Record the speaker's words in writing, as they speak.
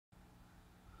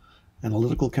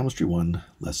Analytical Chemistry 1,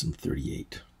 Lesson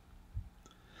 38.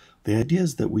 The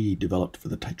ideas that we developed for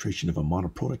the titration of a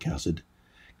monoprotic acid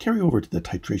carry over to the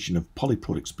titration of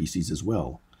polyprotic species as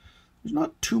well. There's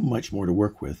not too much more to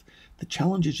work with. The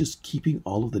challenge is just keeping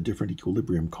all of the different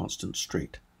equilibrium constants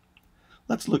straight.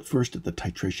 Let's look first at the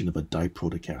titration of a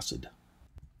diprotic acid.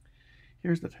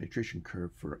 Here's the titration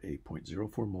curve for a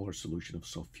 0.04 molar solution of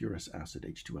sulfurous acid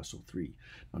H2SO3.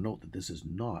 Now note that this is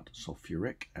not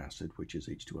sulfuric acid, which is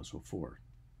H2SO4.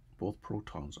 Both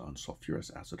protons on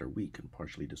sulfurous acid are weak and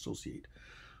partially dissociate.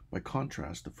 By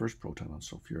contrast, the first proton on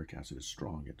sulfuric acid is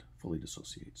strong. It fully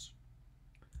dissociates.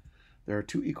 There are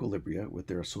two equilibria with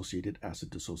their associated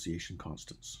acid dissociation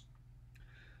constants.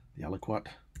 The aliquot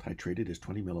titrated is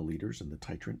 20 milliliters, and the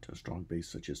titrant, a strong base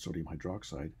such as sodium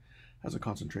hydroxide, has a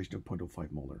concentration of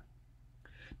 0.05 molar.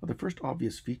 Now, the first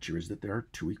obvious feature is that there are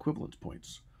two equivalence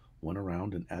points, one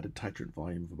around an added titrant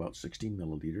volume of about 16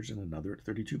 milliliters and another at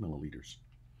 32 milliliters.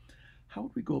 How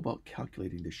would we go about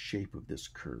calculating the shape of this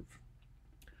curve?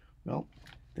 Well,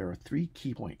 there are three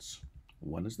key points.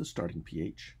 One is the starting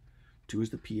pH. Two is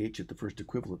the pH at the first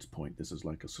equivalence point. This is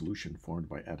like a solution formed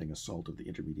by adding a salt of the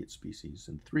intermediate species.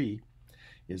 And three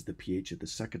is the pH at the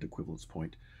second equivalence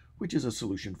point, which is a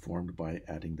solution formed by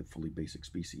adding the fully basic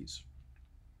species.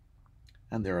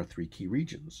 And there are three key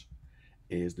regions.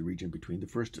 A is the region between the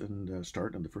first and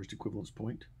start and the first equivalence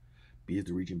point. B is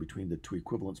the region between the two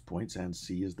equivalence points, and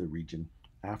C is the region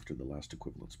after the last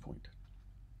equivalence point.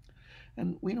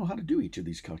 And we know how to do each of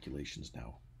these calculations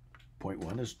now. Point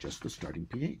 1 is just the starting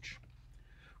pH.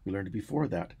 We learned before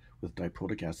that with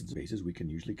diprotic acids and bases, we can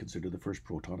usually consider the first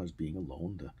proton as being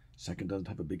alone. The second doesn't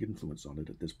have a big influence on it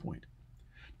at this point.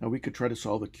 Now we could try to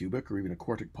solve a cubic or even a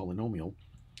quartic polynomial,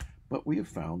 but we have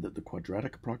found that the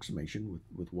quadratic approximation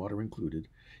with water included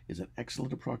is an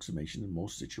excellent approximation in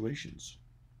most situations.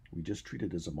 We just treat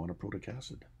it as a monoprotic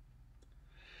acid.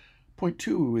 Point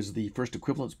 2 is the first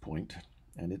equivalence point,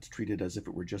 and it's treated as if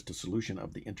it were just a solution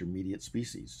of the intermediate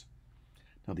species.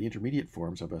 Now the intermediate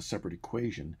forms have a separate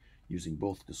equation using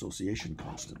both dissociation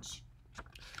constants.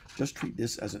 Just treat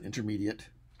this as an intermediate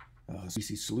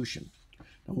species solution.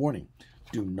 Now warning,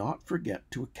 do not forget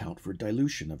to account for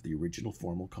dilution of the original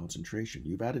formal concentration.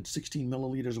 You've added 16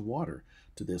 milliliters of water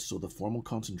to this, so the formal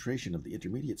concentration of the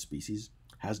intermediate species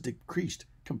has decreased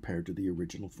compared to the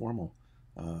original formal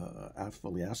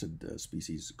fully acid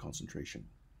species concentration.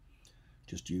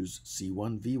 Just use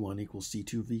C1V1 equals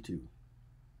C2V2.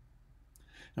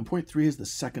 And point 3 is the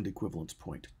second equivalence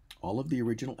point. All of the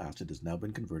original acid has now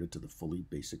been converted to the fully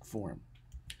basic form.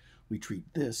 We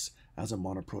treat this as a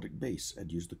monoprotic base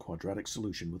and use the quadratic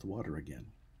solution with water again.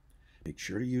 Make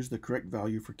sure to use the correct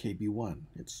value for Kb1.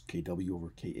 It's Kw over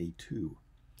Ka2.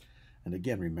 And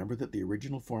again, remember that the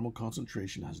original formal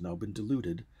concentration has now been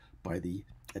diluted by the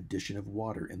addition of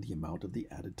water in the amount of the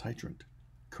added titrant.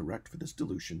 Correct for this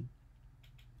dilution.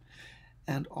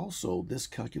 And also, this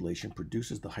calculation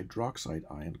produces the hydroxide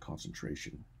ion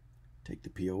concentration. Take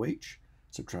the pOH,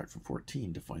 subtract from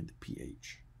 14 to find the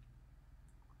pH.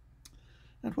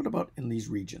 And what about in these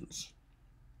regions?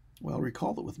 Well,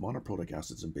 recall that with monoprotic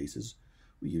acids and bases,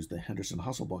 we use the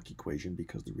Henderson-Hasselbalch equation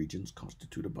because the regions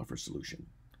constitute a buffer solution.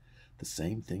 The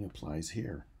same thing applies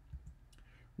here.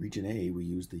 Region A, we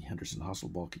use the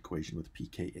Henderson-Hasselbalch equation with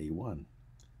pKa1.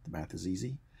 The math is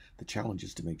easy. The challenge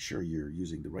is to make sure you're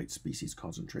using the right species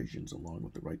concentrations along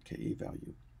with the right Ka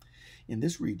value. In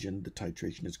this region, the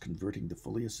titration is converting the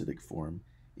fully acidic form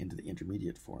into the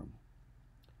intermediate form.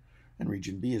 And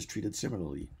region B is treated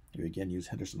similarly. You again use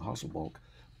Henderson-Hasselbalch,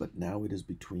 but now it is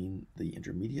between the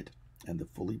intermediate and the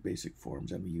fully basic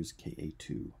forms, and we use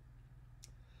Ka2.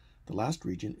 The last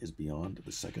region is beyond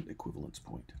the second equivalence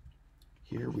point.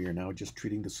 Here we are now just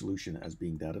treating the solution as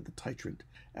being that of the titrant,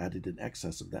 added in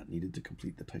excess of that needed to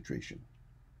complete the titration.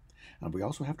 And we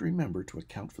also have to remember to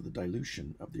account for the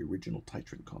dilution of the original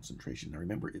titrant concentration. Now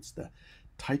remember, it's the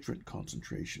titrant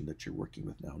concentration that you're working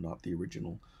with now, not the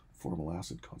original formal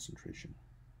acid concentration.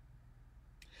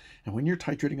 And when you're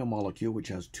titrating a molecule which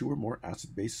has two or more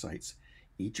acid-base sites,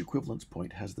 each equivalence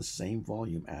point has the same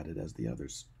volume added as the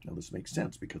others. Now this makes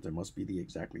sense because there must be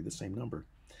exactly the same number.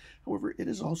 However, it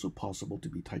is also possible to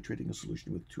be titrating a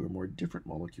solution with two or more different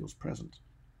molecules present.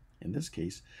 In this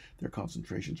case, their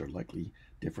concentrations are likely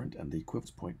different, and the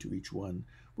equivalence point to each one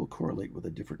will correlate with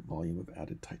a different volume of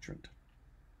added titrant.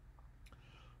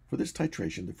 For this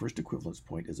titration, the first equivalence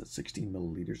point is at 16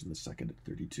 milliliters and the second at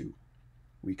 32.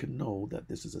 We can know that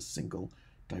this is a single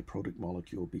diprotic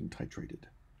molecule being titrated.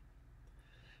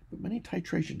 But many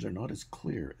titrations are not as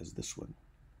clear as this one.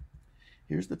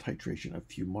 Here's the titration of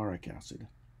fumaric acid.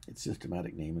 Its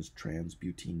systematic name is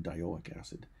trans-butene dioic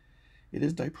acid. It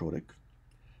is diprotic.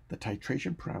 The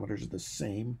titration parameters are the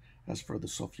same as for the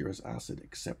sulfurous acid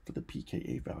except for the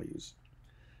pKa values.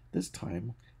 This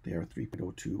time they are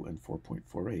 3.02 and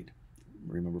 4.48.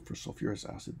 Remember, for sulfurous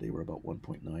acid they were about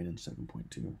 1.9 and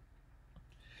 7.2.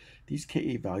 These Ka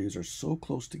values are so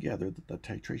close together that the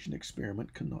titration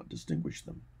experiment cannot distinguish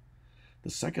them. The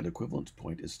second equivalence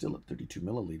point is still at 32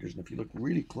 milliliters, and if you look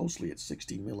really closely at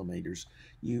 16 milliliters,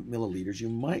 you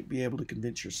might be able to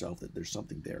convince yourself that there's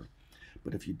something there.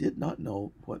 But if you did not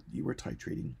know what you were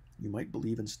titrating, you might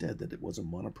believe instead that it was a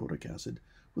monoprotic acid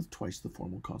with twice the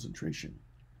formal concentration.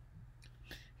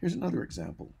 Here's another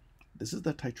example. This is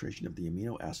the titration of the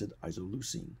amino acid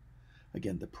isoleucine.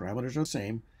 Again, the parameters are the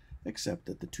same, except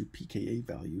that the two pKa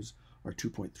values are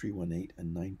 2.318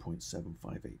 and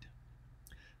 9.758.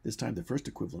 This time the first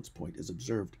equivalence point is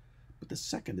observed, but the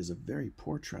second is a very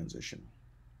poor transition.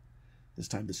 This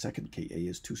time the second Ka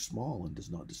is too small and does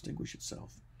not distinguish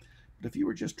itself. But if you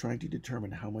were just trying to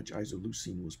determine how much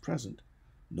isoleucine was present,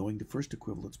 knowing the first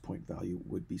equivalence point value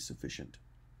would be sufficient.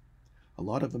 A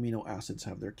lot of amino acids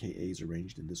have their Kas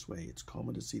arranged in this way. It's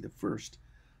common to see the first,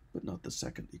 but not the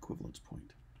second equivalence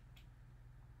point.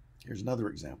 Here's another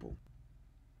example.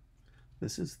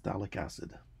 This is phthalic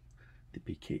acid. The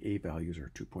pKa values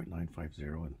are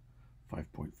 2.950 and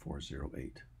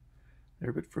 5.408.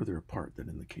 They're a bit further apart than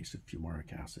in the case of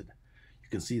fumaric acid. You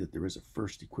can see that there is a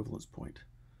first equivalence point,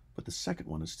 but the second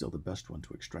one is still the best one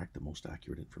to extract the most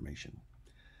accurate information.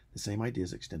 The same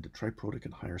ideas extend to triprotic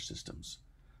and higher systems,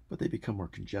 but they become more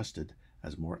congested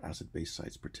as more acid-base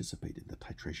sites participate in the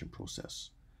titration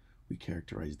process. We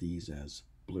characterize these as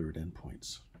blurred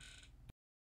endpoints.